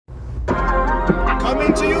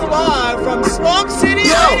Coming to you live from Slump City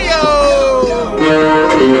Radio.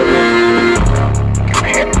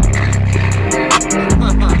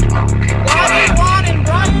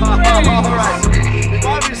 Alright, we've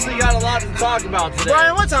obviously got a lot to talk about today.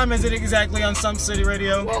 Brian, what time is it exactly on Slump City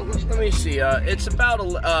Radio? Well, let me see. It's about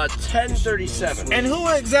 10:37. And who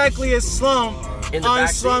exactly is Slump on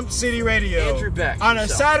Slump City Radio? Andrew Beck on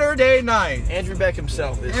himself. A Saturday night. Andrew Beck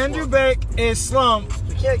himself is Andrew Slump. Beck is Slump.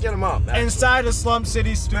 We can't get him up. Actually. Inside of Slump City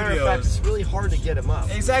Matter of fact, Studios. it's really hard to get him up.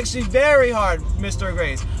 It's actually very hard, Mr.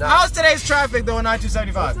 Grace. No. How's today's traffic though on It's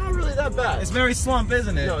I-275? not really that bad. It's very slump,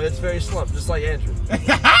 isn't it? No, it's very slump, just like Andrew.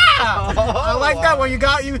 I like that one. You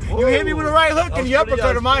hit me with the right hook and you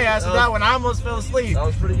uppercutted my ass with that one. I almost fell asleep. That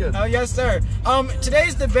was pretty good. Oh yes, sir.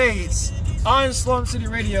 Today's debates on Slump City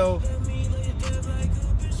Radio.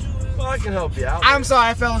 Well, I can help you out. I'm sorry,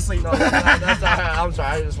 I fell asleep. No, that's not, I'm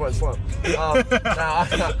sorry, I just went slump. Now,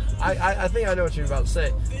 I think I know what you're about to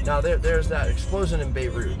say. Now, there's that explosion in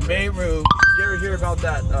Beirut. Beirut. Did you ever hear about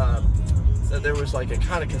that? That there was like a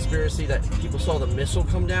kind of conspiracy that people saw the missile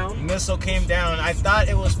come down? Missile came down. I thought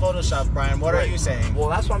it was Photoshop, Brian. What are you saying? Well,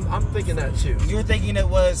 that's what I'm thinking that too. You're thinking it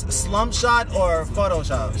was slump shot or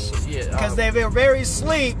Photoshop? Yeah. Because they were very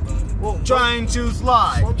sleep trying to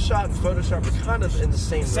fly. Slump shot and Photoshop are kind of in the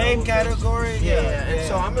same realm. Category? Yeah. And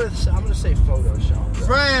so I'm gonna say Photoshop. Right?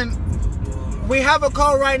 Brian, we have a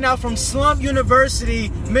call right now from Slump University,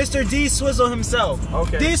 Mr. D Swizzle himself.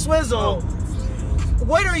 Okay. D Swizzle,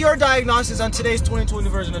 what are your diagnoses on today's 2020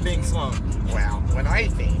 version of being slump? Well, what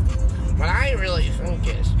I really think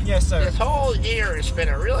is, Yes, sir. this whole year has been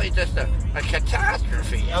just a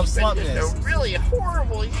catastrophe. Of It's been slumpness. just a really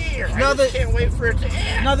horrible year. Now I just can't wait for it to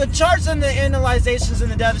end. Now the charts and the analyzations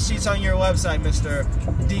and the data sheets on your website, Mr.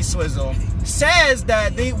 D Swizzle, says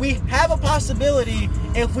that we have a possibility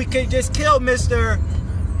if we could just kill Mr.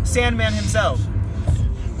 Sandman himself.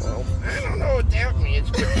 Well, I don't know what that means,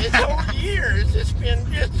 but this whole year has just been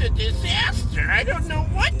just a disaster. I don't know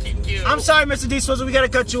what to do. I'm sorry, Mr. D Swizzle, we gotta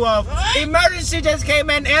cut you off. What? Emergency just came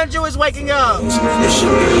in. Andrew is waking up. Is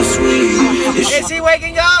he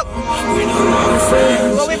waking up?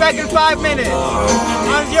 We'll be back in 5 minutes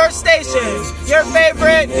on your station, your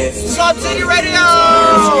favorite Slump City Radio.